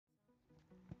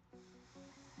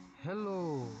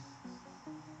Hello,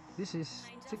 this is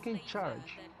Taking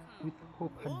Charge with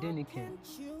Hope Adenike,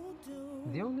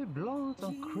 the only blunt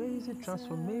and crazy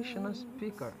transformational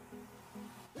speaker.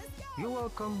 You're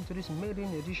welcome to this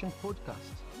maiden edition podcast.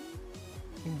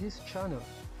 In this channel,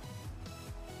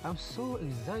 I'm so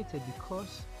excited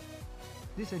because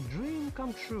this is a dream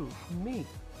come true for me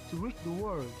to reach the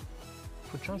world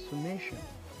for transformation.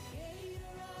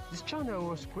 This channel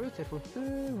was created for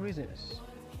three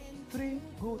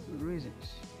good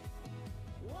reasons.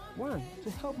 One, to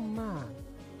help man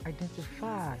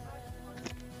identify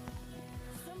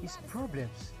his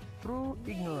problems through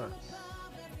ignorance.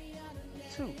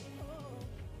 Two,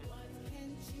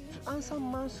 to answer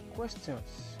man's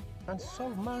questions and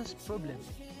solve man's problems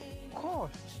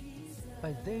caused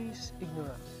by this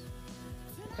ignorance.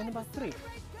 And number three,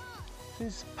 to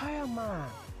inspire man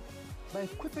by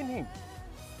equipping him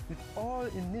with all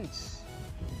he needs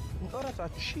in order to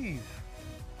achieve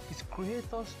his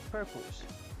Creator's purpose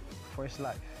for his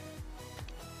life.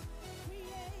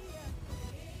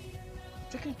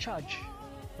 Taking charge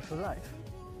of your life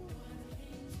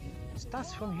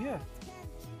starts from here,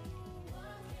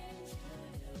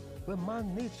 where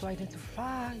man needs to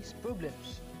identify his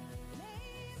problems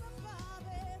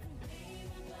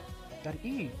that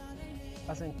he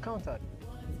has encountered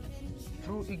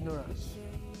through ignorance,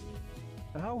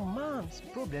 and how man's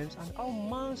problems and how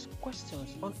man's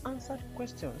questions, unanswered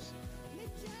questions,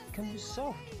 can be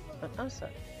solved and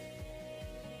answered,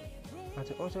 and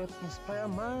to also inspire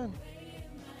man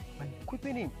by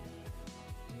equipping him,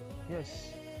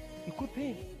 equip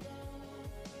him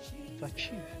to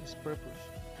achieve his purpose.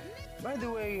 By the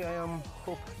way, I am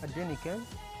Hope Adenike.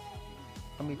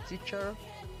 I'm a teacher,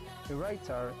 a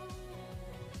writer,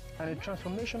 and a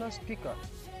transformational speaker,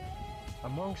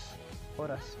 amongst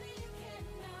others.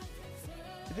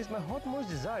 It is my utmost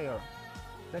desire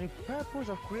that the purpose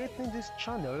of creating this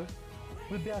channel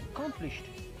will be accomplished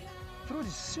through the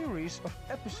series of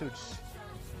episodes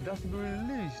that will be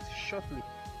released shortly.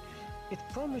 It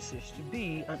promises to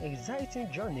be an exciting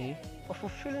journey of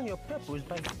fulfilling your purpose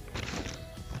by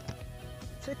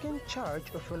taking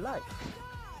charge of your life,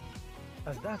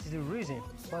 as that is the reason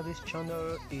why this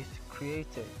channel is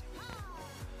created.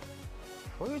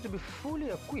 For you to be fully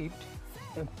equipped,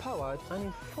 empowered and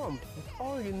informed with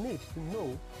all you need to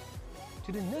know,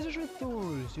 to the necessary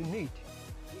tools you need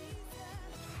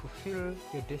to fulfill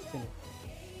your destiny.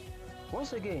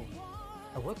 Once again,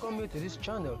 I welcome you to this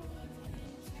channel,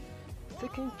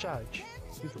 Taking Charge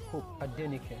with Hope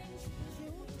Adenike.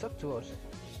 Talk to us.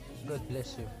 God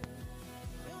bless you.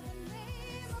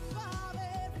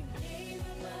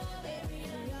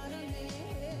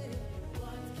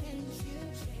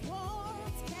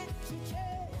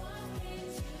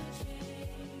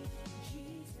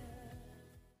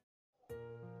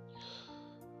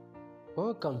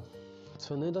 Welcome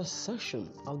to another session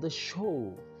of the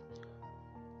show,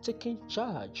 Taking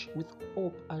Charge with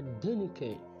Hope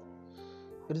Adenike.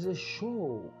 It is a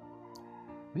show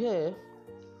where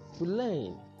we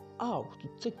learn how to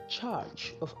take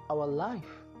charge of our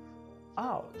life,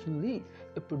 how to live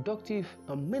a productive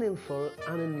and meaningful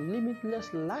and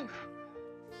limitless life,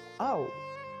 how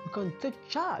we can take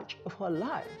charge of our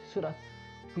life so that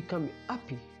we can be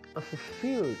happy and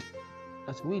fulfilled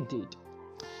as we did.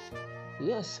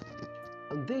 Yes,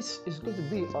 and this is going to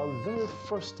be our very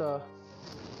first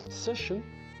session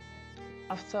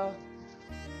after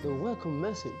the welcome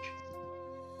message.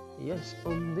 Yes,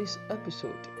 on this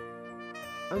episode.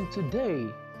 And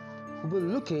today we'll be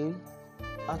looking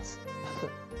at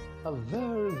a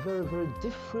very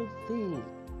different thing,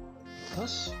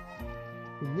 because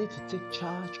we need to take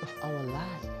charge of our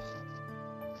lives.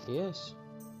 Yes.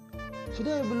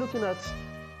 Today we'll be looking at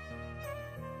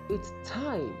it's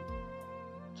time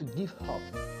to give up.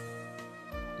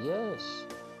 Yes,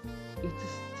 it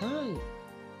is time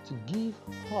to give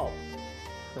up.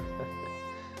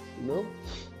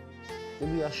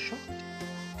 Maybe you are shocked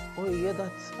when you hear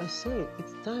that I say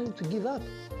it's time to give up,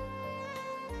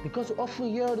 because you often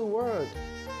hear the word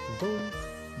don't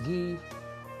give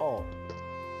up.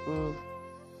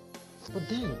 But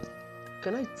then,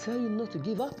 can I tell you not to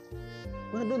give up?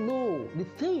 When I don't know the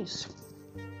things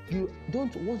you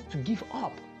don't want to give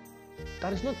up,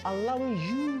 that is not allowing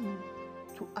you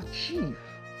to achieve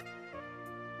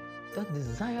that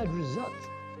desired result.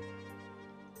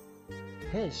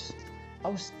 Yes, I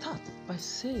will start by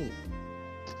saying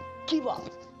give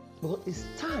up, because it's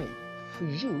time for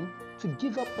you to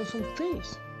give up on some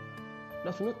things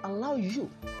that will not allow you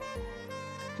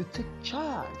to take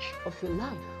charge of your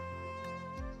life.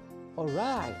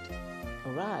 Alright.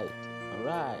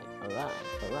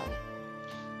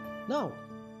 Now,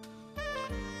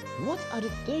 What are the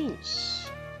things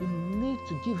you need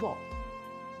to give up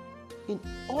in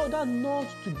order not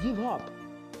to give up,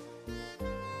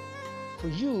 for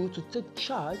you to take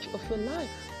charge of your life?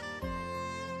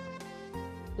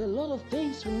 There are a lot of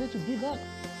things we need to give up.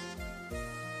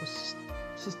 But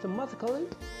systematically,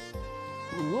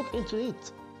 we look into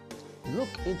it. Look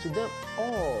into them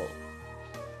all.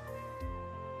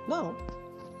 Now,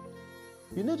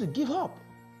 you need to give up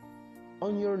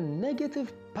on your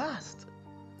negative past,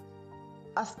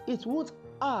 as it won't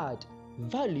add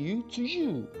value to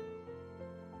you.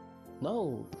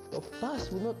 No, your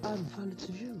past will not add value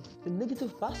to you. The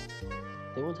negative past,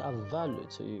 they won't add value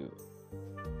to you,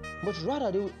 but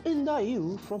rather they will hinder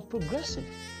you from progressing.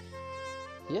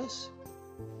 Yes,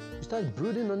 you start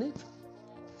brooding on it,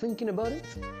 thinking about it.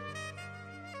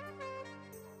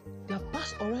 They are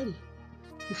past already.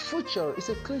 The future is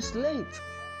a clean slate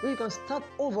where you can start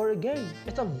over again.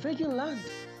 It's a virgin land.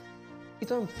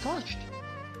 It's untouched.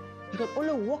 You can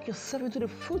only walk yourself into the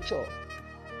future.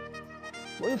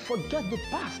 When you forget the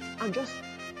past and just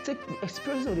take the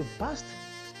experience of the past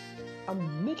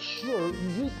and make sure you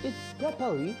use it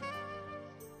properly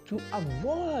to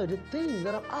avoid the things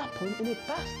that have happened in the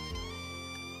past.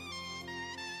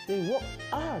 Then work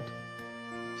hard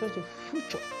so that your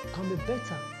future can be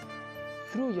better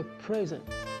through your present.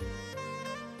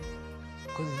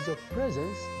 Because it's your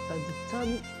presence that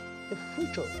determines the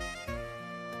future.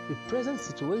 The present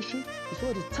situation is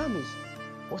what determines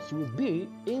what you will be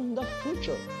in the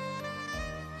future.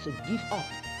 So give up.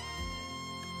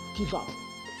 Give up.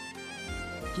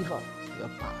 Give up your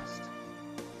past.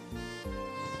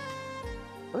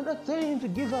 Another thing to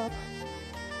give up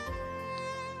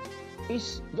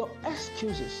is your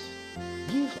excuses.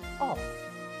 Give up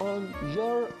on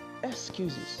your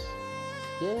excuses.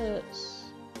 Yes.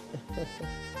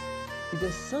 It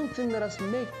is something that has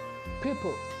made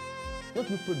people not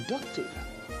be productive,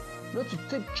 not to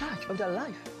take charge of their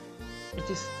life. It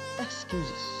is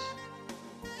excuses.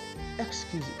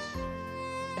 Excuses.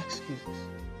 Excuses.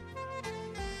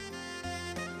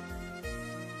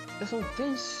 There's some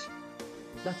things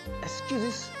that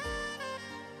excuses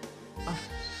have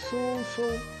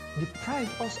so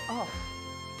deprived us of.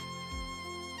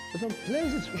 There's some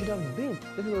places we should have been.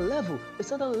 There's a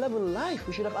certain level in life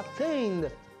we should have attained.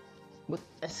 But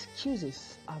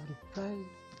excuses have deprived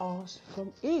us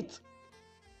from it.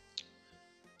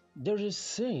 There is a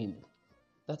saying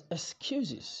that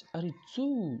excuses are the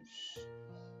tools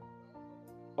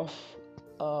of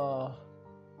are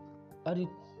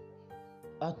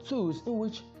tools in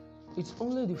which it's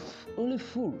only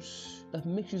fools that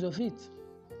make use of it.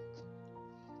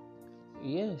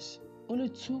 Yes, only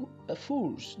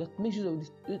fools that make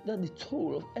use of the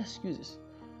tool of excuses,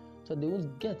 so they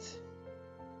won't get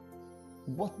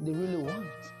what they really want.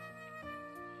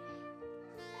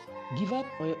 Give up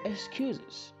on your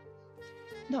excuses.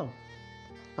 Now,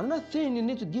 another thing you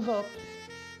need to give up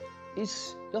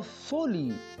is your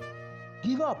folly.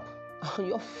 Give up on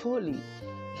your folly.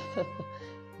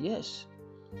 Yes.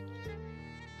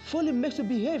 Folly makes you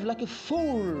behave like a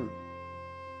fool.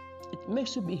 It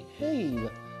makes you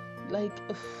behave like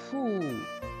a fool.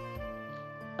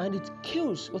 And it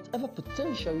kills whatever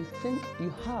potential you think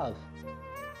you have.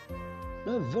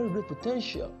 You have very great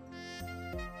potential.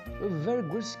 You have very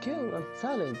great skill and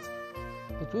talent.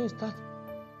 But when you start,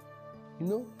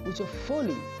 with your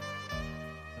folly,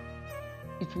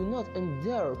 it will not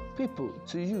endear people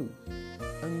to you.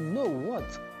 And you know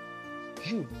what?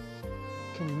 You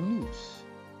can lose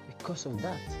because of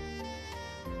that.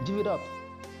 Give it up.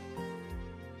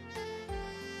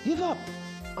 Give up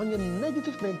on your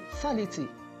negative mentality,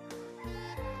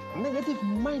 negative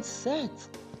mindset.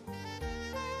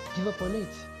 Give up on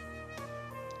it.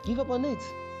 Give up on it.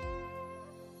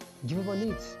 Give up on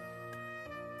it.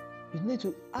 You need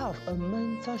to have a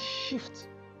mental shift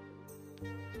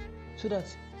so that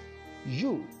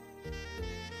you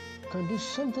can do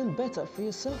something better for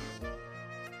yourself.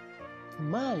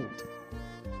 Mind,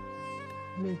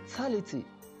 mentality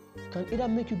can either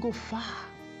make you go far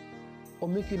or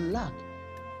make you lag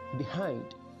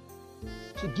behind.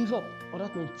 So give up on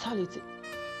that mentality.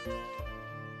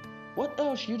 What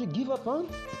else should you give up on?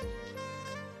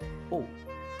 Oh,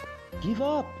 give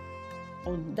up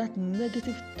on that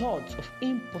negative thoughts of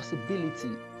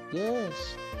impossibility.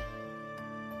 Yes.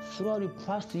 Throughout your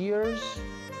past years,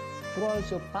 throughout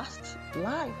your past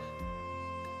life,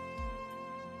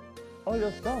 all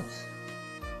your thoughts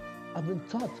have been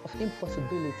thoughts of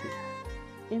impossibility.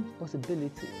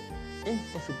 Impossibility.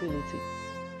 Impossibility.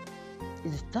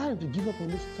 It's time to give up on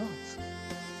these thoughts.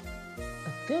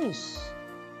 And things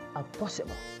are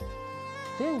possible.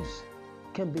 Things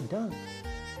can be done.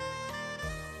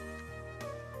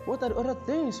 What are the other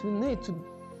things we need to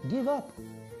give up?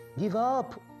 Give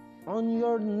up on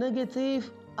your negative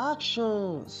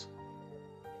actions.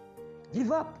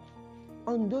 Give up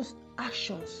on those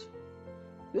actions,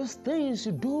 those things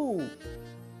you do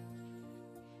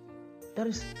that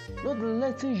is not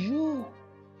letting you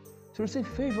to receive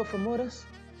favor from others.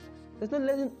 It's not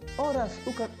letting others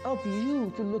who can help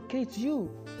you to locate you.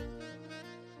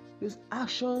 Those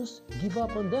actions, give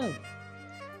up on them.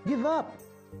 Give up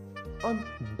on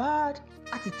bad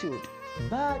attitude,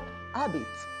 bad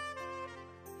habits.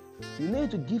 You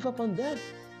need to give up on them.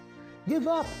 Give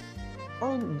up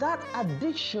on that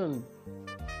addiction.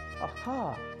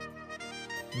 Aha!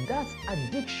 That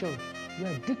addiction. You're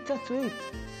addicted to it.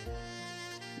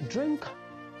 Drink,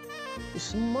 you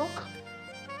smoke,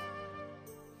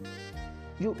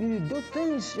 you do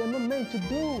things you're not meant to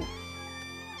do,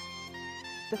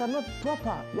 that are not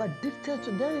proper. You're addicted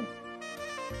to them.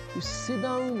 You sit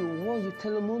down, you watch the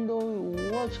Telemundo,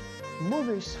 you watch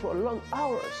movies for long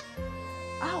hours.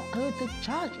 How can you take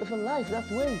charge of your life that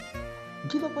way?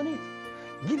 Give up on it.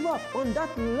 Give up on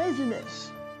that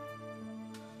laziness.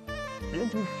 You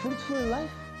want to be fruitful in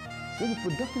life? You want to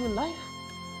be productive in life?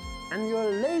 And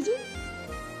you're lazy?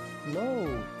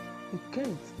 No, you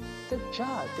can't take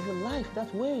charge of your life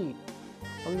that way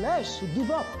unless you give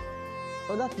up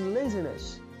on that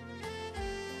laziness.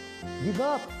 Give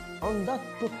up on that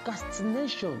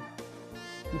procrastination.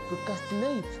 You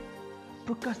procrastinate.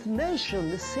 Procrastination,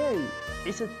 they say,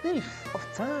 is a thief of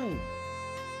time.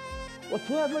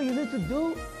 Whatever you need to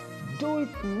do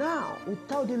it now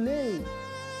without delay.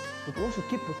 But once you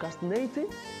keep procrastinating,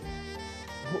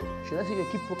 should I say you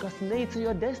keep procrastinating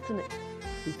your destiny?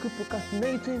 You keep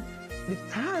procrastinating the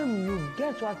time you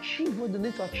get to achieve what you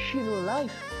need to achieve in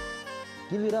life.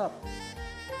 Give it up.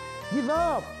 Give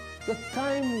up your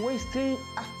time-wasting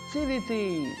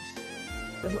activities.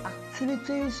 There's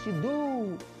activities you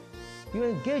do, you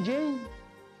engage in,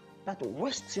 that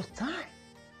wastes your time.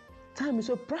 Time is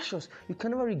so precious, you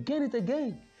can never regain it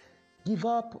again. Give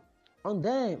up on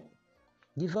them.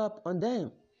 Give up on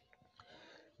them.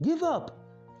 Give up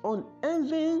on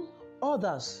envying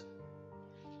others.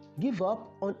 Give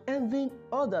up on envying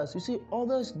others. You see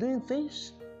others doing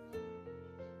things,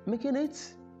 making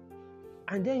it,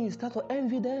 and then you start to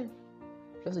envy them.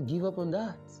 You have to give up on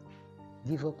that.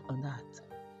 Give up on that.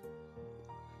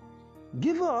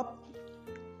 Give up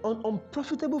on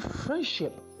unprofitable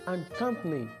friendship and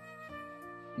company.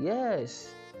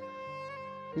 Yes,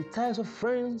 the types of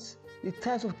friends, the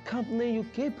types of company you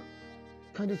keep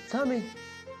can determine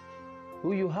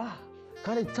who you are,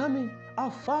 can determine how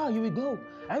far you will go.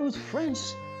 Are you with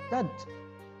friends that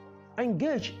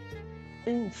engage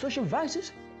in social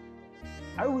vices?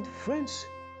 Are you with friends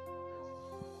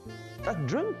that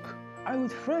drink? Are you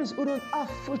with friends who don't have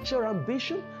future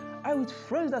ambition? Are you with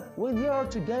friends that when they are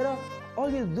together, all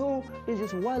you do is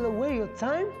just while away your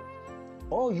time?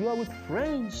 Or you are with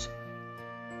friends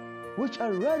which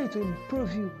are ready to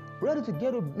improve you, ready to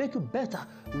make you better,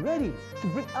 ready to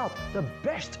bring out the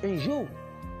best in you?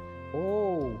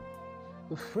 Oh,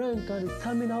 your friend can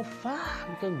determine how far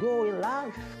you can go in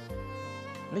life.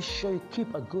 Make sure you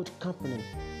keep a good company.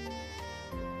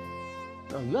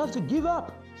 Now you have to give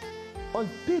up on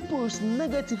people's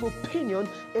negative opinion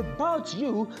about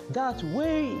you that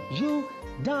weigh you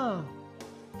down.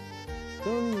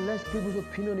 Don't let people's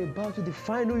opinion about you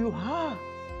define who you are.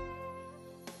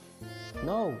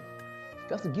 No, you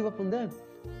have to give up on them.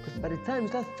 Because by the time you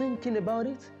start thinking about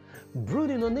it,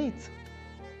 brooding on it,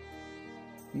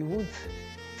 you won't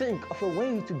think of a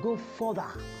way to go further.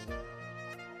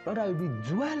 Rather, you'll be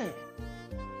dwelling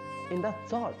in that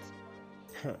thought.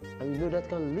 And you know that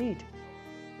can lead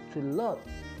to a lot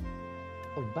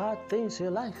of bad things in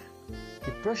your life.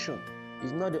 Depression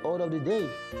is not the order of the day.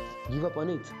 Give up on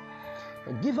it.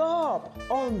 And give up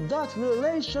on that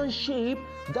relationship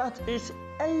that is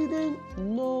heading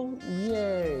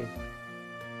nowhere.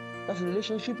 That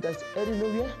relationship that's heading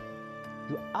nowhere,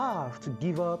 you have to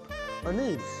give up on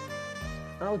it.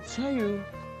 And I'll tell you,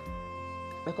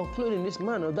 I conclude in this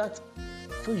manner, that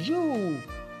for you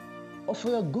or for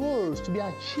your goals to be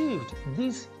achieved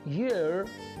this year,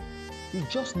 you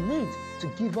just need to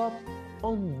give up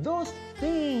on those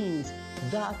things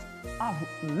that have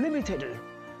limited you,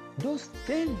 those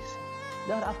things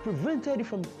that have prevented you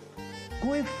from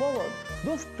going forward,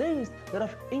 those things that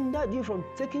have hindered you from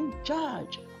taking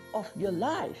charge of your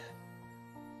life.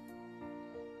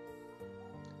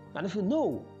 And if you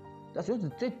know that you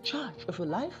want to take charge of your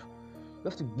life, you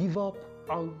have to give up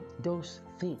on those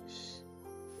things.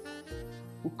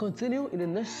 We'll continue in the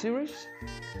next series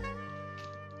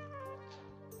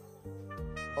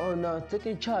on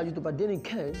taking charge with Obadeni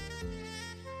Ken.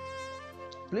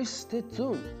 Please stay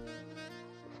tuned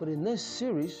for the next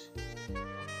series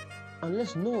and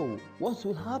let's know what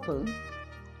will happen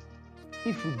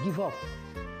if we give up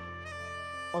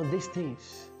on these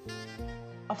things.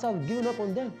 After we've given up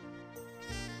on them,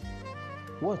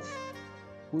 what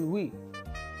will we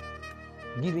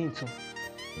give into?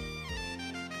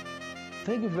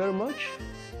 Thank you very much.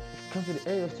 We've come to the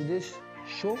end of today's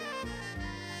show.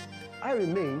 I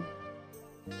remain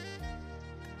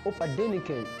Hope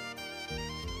Adenike.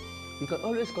 You can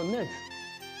always connect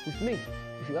with me.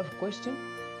 If you have a question,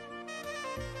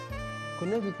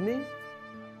 connect with me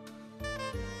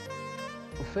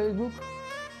on Facebook,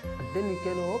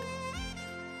 Adenike Hope,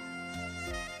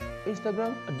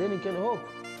 Instagram, Adenike Hope,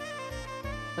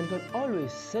 and you can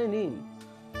always send in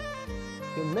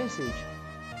your message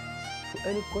for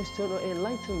any question or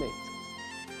enlightenment.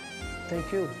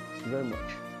 Thank you very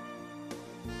much.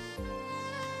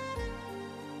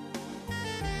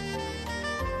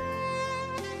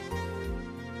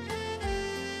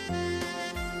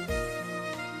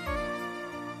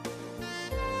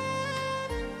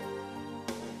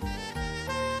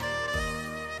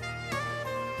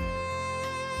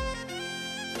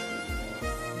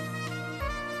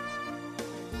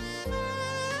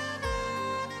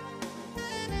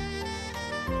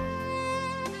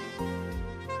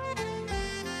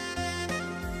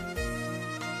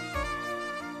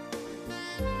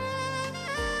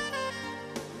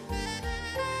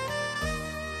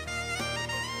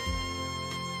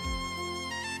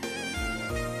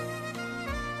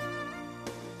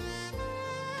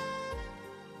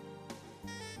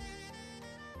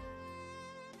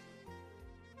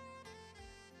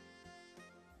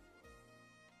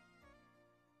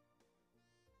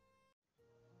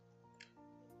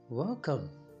 Welcome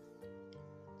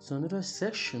to another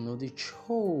section of the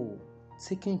show,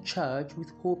 Taking Charge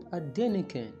with Hope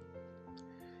Adenike.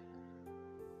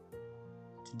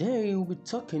 Today we'll be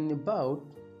talking about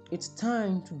It's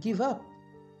Time to Give Up.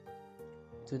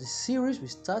 So the series we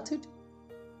started,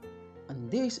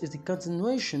 and this is the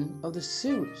continuation of the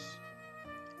series.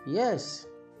 Yes,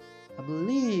 I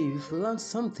believe you've learned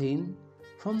something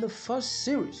from the first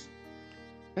series.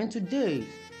 And today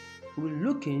we're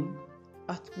looking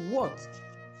at what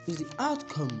is the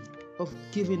outcome of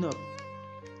giving up.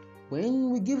 When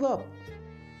we give up,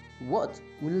 what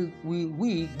will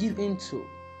we give into?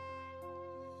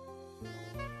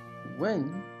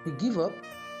 When we give up,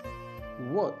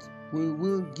 what we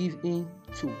will give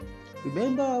into?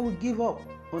 Remember, we give up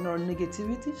on our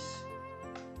negativities,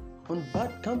 on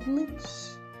bad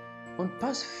companies, on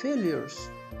past failures.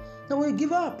 Now we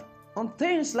give up on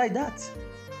things like that.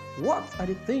 What are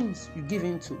the things you give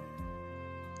into?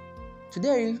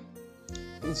 Today, in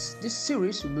this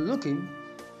series, we'll be looking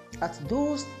at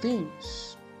those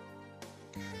things.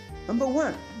 Number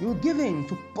one, you're giving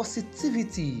to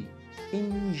positivity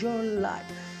in your life.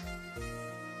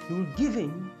 You're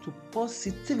giving to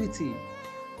positivity.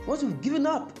 Once you've given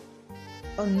up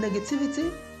on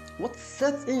negativity, what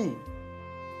sets in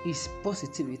is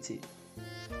positivity.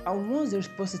 And once there's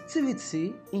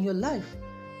positivity in your life,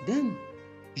 then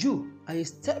you are a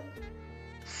step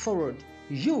forward.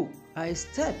 You are a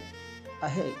step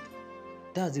ahead.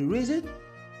 That's the reason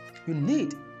you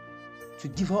need to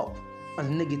give up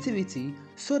on negativity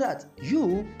so that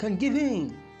you can give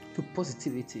in to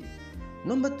positivity.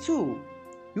 Number two,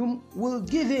 you will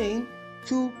give in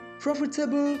to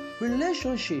profitable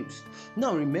relationships.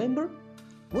 Now remember,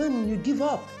 when you give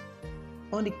up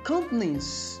on the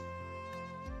companies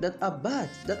that are bad,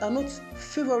 that are not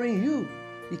favoring you,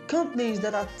 the companies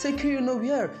that are taking you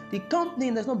nowhere, the company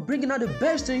that's not bringing out the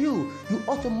best in you, you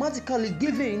automatically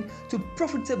give in to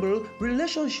profitable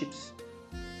relationships.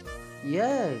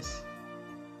 Yes,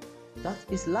 that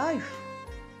is life.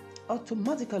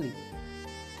 Automatically.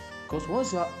 Because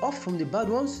once you are off from the bad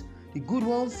ones, the good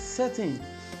ones set in.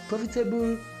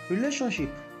 Profitable relationship.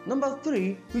 Number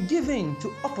three, we give in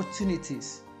to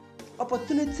opportunities.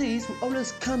 Opportunities will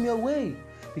always come your way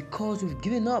because you've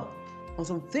given up on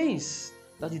some things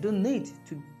that you don't need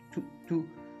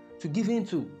to give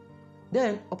into.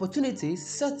 Then opportunities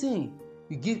set in.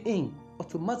 You give in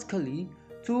automatically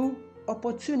to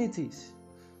opportunities.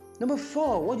 Number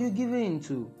four, what do you give in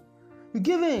to? You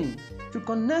give in to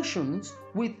connections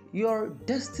with your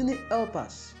destiny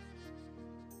helpers.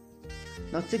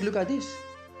 Now take a look at this.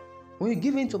 When you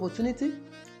give in to opportunity,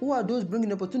 who are those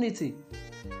bringing opportunity?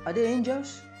 Are they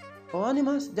angels or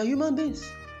animals? They're human beings.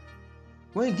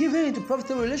 When you give in to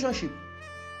profitable relationship,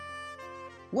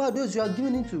 who are those you are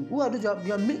giving into? Who are those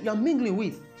you are mingling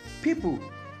with? People.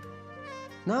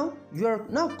 Now you are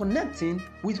now connecting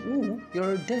with who?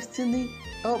 Your destiny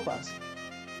helpers.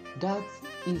 That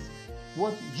is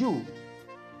what you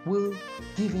will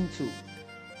give into.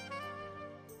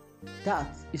 That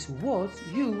is what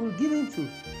you will give into.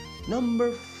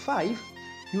 Number 5,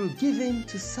 you will give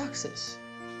into success.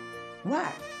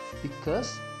 Why?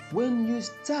 Because when you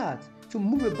start to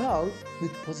move about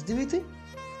with positivity,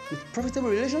 with profitable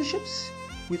relationships,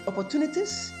 with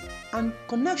opportunities and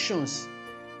connections,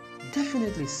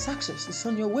 definitely success is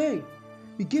on your way.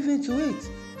 You give into it.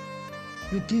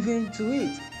 You give into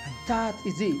it. And that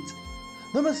is it.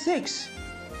 Number 6,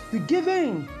 you give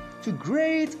in to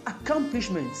great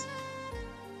accomplishments.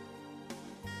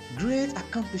 Great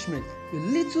accomplishment. Your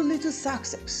little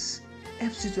success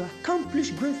helps you to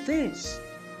accomplish great things.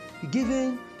 You give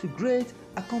in to great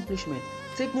accomplishment.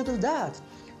 Take note of that.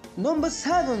 Number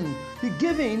 7, you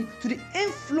give in to the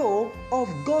inflow of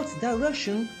God's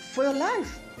direction for your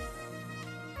life.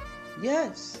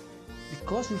 Yes,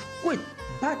 because you've quit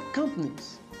bad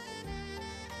companies.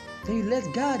 Then you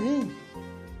let God in.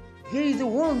 He is the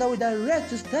one that will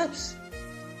direct your steps.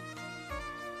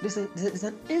 There's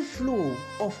an inflow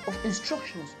of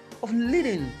instructions, of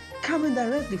leading coming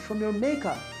directly from your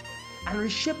Maker and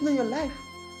reshaping your life,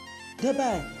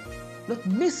 thereby not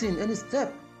missing any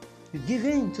step. You give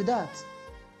in to that.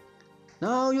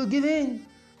 Now you give in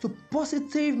to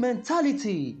positive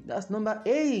mentality. That's number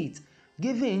 8.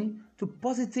 Give in to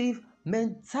positive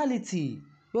mentality.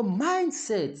 Your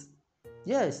mindset.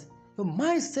 Yes, your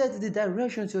mindset is the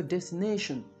direction to your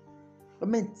destination. Your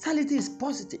mentality is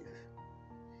positive.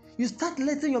 You start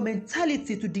letting your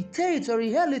mentality to dictate your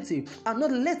reality and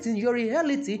not letting your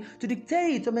reality to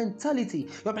dictate your mentality.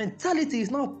 Your mentality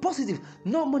is now positive.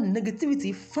 No more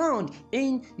negativity found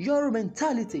in your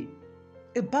mentality.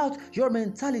 About your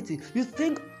mentality, you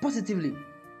think positively.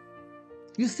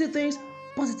 You see things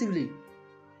positively.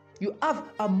 You have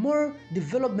a more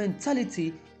developed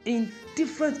mentality in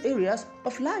different areas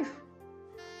of life.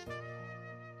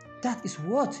 That is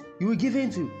what you will give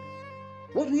into.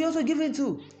 What we also give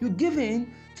into? You give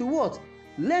in to what?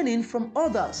 Learning from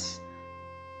others.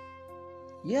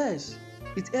 Yes,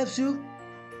 it helps you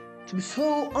to be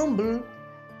so humble,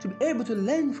 to be able to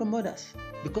learn from others,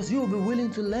 because you will be willing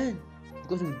to learn,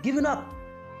 because you've given up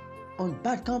on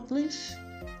bad companies,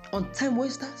 on time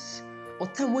wasters, or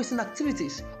time wasting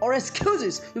activities, or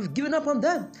excuses. You've given up on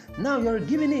them. Now you're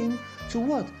giving in to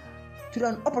what? To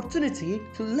an opportunity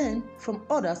to learn from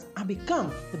others and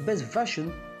become the best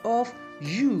version of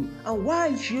you. And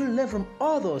while you learn from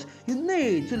others, you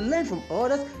need to learn from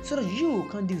others so that you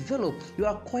can develop your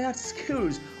acquired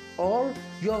skills or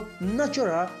your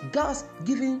natural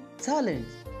God-given talent.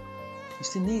 You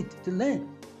still need to learn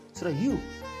so that you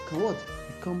can what?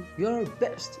 Become your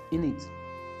best in it.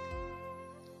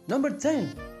 Number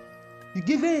 10, you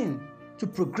give in to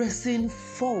progressing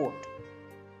forward.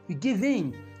 You give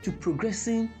in to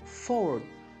progressing forward.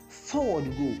 Forward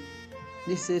you go.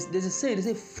 There's a saying, they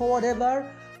say forward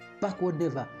ever, backward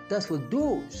never. That's for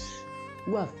those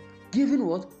who have given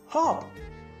what? Up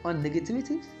on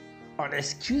negativities, on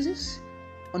excuses,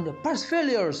 on the past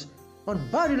failures, on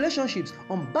bad relationships,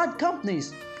 on bad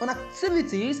companies, on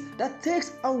activities that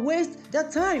takes and waste their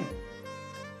time.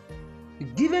 You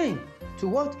give in to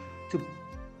what? To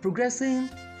progressing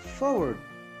forward.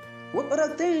 What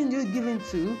other thing do you give in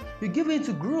to? You give in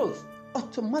to growth.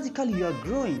 Automatically you are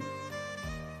growing.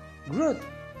 Growth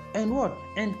and what?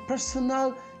 And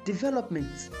personal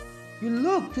development. You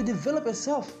look to develop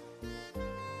yourself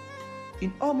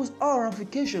in almost all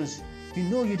ramifications you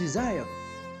know you desire.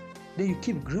 Then you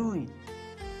keep growing.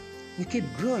 You keep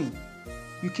growing.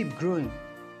 You keep growing.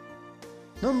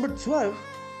 Number 12,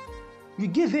 you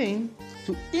give in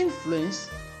to influence,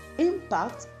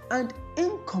 impact, and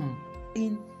income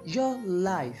in your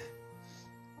life.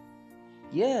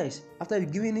 Yes, after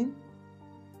you've given in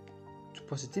to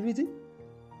positivity,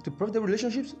 to profitable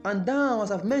relationships, and now,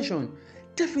 as I've mentioned,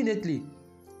 definitely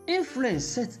influence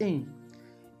sets in,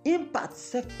 impact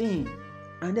sets in,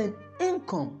 and then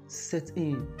income sets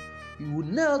in. You will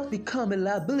not become a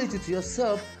liability to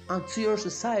yourself and to your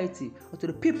society or to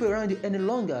the people around you any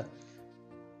longer.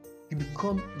 You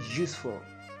become useful.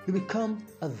 You become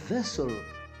a vessel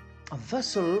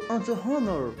unto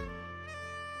honor.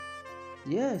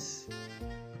 Yes,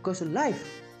 because your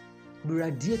life will be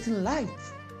radiating light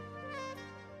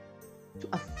to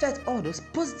affect others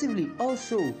positively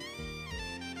also.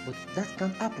 But that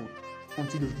can't happen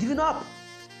until you've given up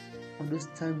on those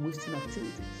time-wasting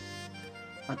activities.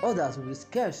 And others will be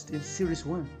discussed in series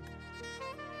 1.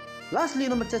 Lastly,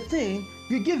 number 13,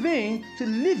 you give in to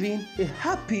living a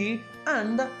happy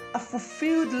and a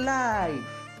fulfilled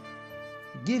life.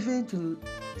 Giving to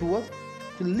what?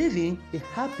 To living a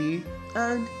happy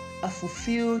and a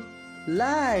fulfilled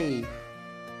life.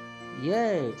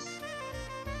 Yes,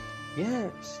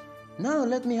 yes. Now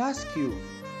let me ask you,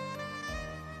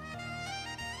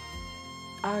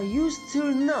 are you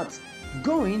still not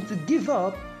going to give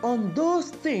up on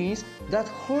those things that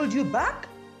hold you back?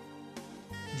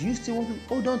 Do you still want to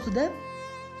hold on to them?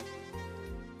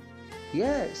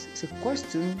 Yes, it's a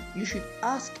question you should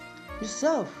ask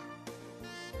yourself.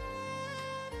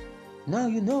 Now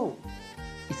you know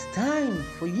it's time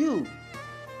for you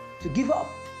to give up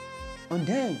on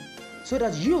them so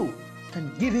that you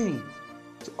can give in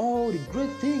to all the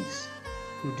great things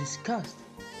we discussed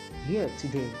here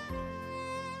today.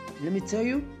 Let me tell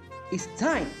you, it's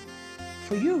time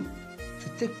for you to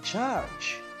take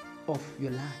charge of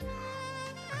your life.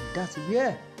 And that's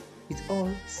where it all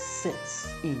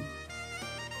sets in.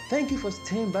 Thank you for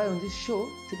staying by on this show,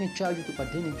 taking charge with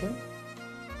Opadeniken.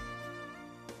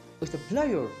 It's a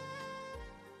pleasure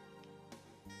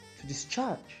to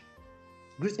discharge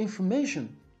great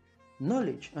information,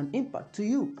 knowledge, and impact to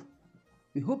you.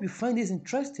 We hope you find this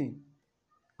interesting,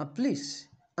 and please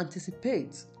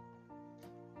anticipate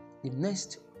the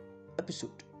next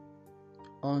episode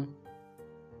on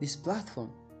this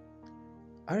platform.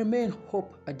 I remain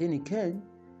Hope Adeniken,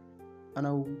 and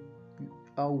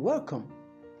I'll welcome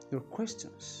your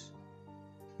questions,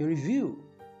 your review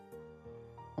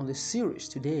on the series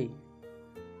today.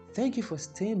 Thank you for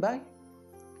staying by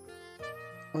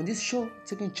on this show,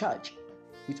 Taking Charge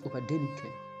with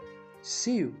Opadeniken.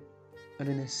 See you on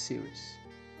the next series.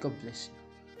 God bless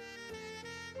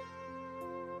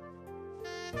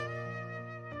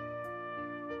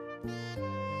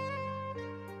you.